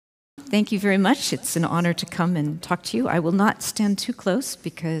Thank you very much. It's an honor to come and talk to you. I will not stand too close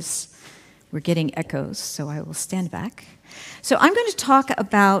because we're getting echoes, so I will stand back. So I'm going to talk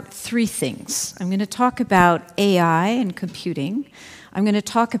about three things. I'm going to talk about AI and computing. I'm going to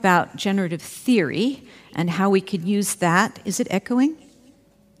talk about generative theory and how we could use that. Is it echoing?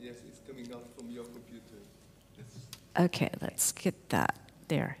 Yes, it's coming out from your computer. Yes. Okay, let's get that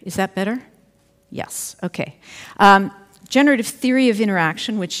there. Is that better? Yes, okay. Generative theory of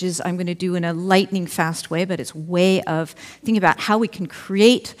interaction, which is I'm going to do in a lightning fast way, but it's a way of thinking about how we can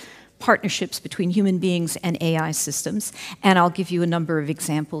create partnerships between human beings and AI systems. And I'll give you a number of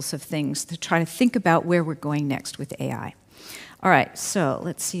examples of things to try to think about where we're going next with AI. All right, so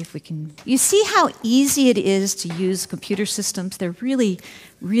let's see if we can... You see how easy it is to use computer systems? They're really,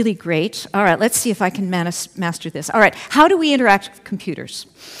 really great. All right, let's see if I can master this. All right, how do we interact with computers?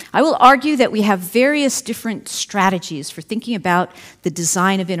 I will argue that we have various different strategies for thinking about the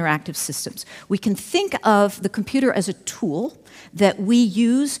design of interactive systems. We can think of the computer as a tool that we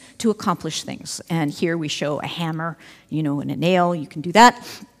use to accomplish things. And here we show a hammer, and a nail. You can do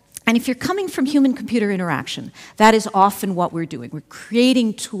that. And if you're coming from human-computer interaction, that is often what we're doing. We're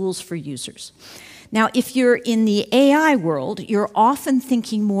creating tools for users. Now, if you're in the AI world, you're often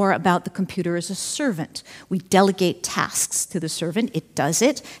thinking more about the computer as a servant. We delegate tasks to the servant, it does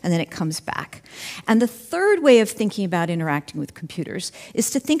it, and then it comes back. And the third way of thinking about interacting with computers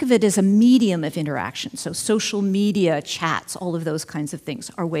is to think of it as a medium of interaction. So social media, chats, all of those kinds of things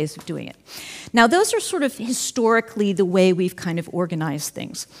are ways of doing it. Now, those are sort of historically the way we've kind of organized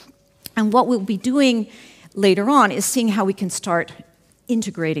things. And what we'll be doing later on is seeing how we can start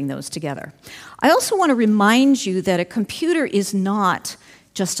integrating those together. I also want to remind you that a computer is not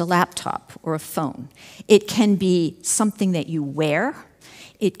just a laptop or a phone. It can be something that you wear.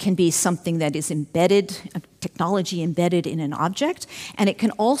 It can be something that is embedded, technology embedded in an object, and it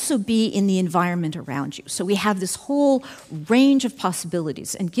can also be in the environment around you. So we have this whole range of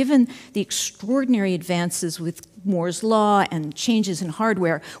possibilities, and given the extraordinary advances with Moore's law and changes in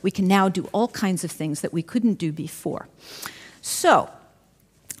hardware, we can now do all kinds of things that we couldn't do before. So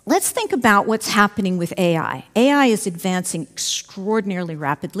let's think about what's happening with AI. AI is advancing extraordinarily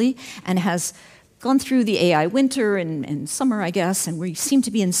rapidly and has gone through the AI winter and summer, I guess, and we seem to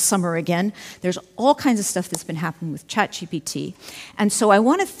be in summer again. There's all kinds of stuff that's been happening with ChatGPT. And so I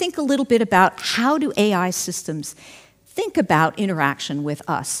want to think a little bit about how do AI systems think about interaction with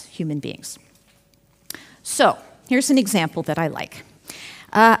us, human beings. So here's an example that I like.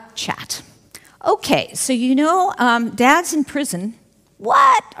 Chat. Okay, so Dad's in prison.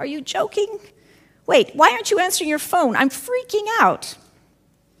 What? Are you joking? Wait, why aren't you answering your phone? I'm freaking out.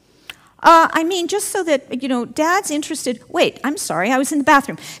 Just so that, Dad's interested. Wait, I'm sorry, I was in the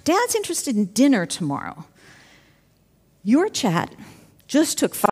bathroom. Dad's interested in dinner tomorrow. Your chat just took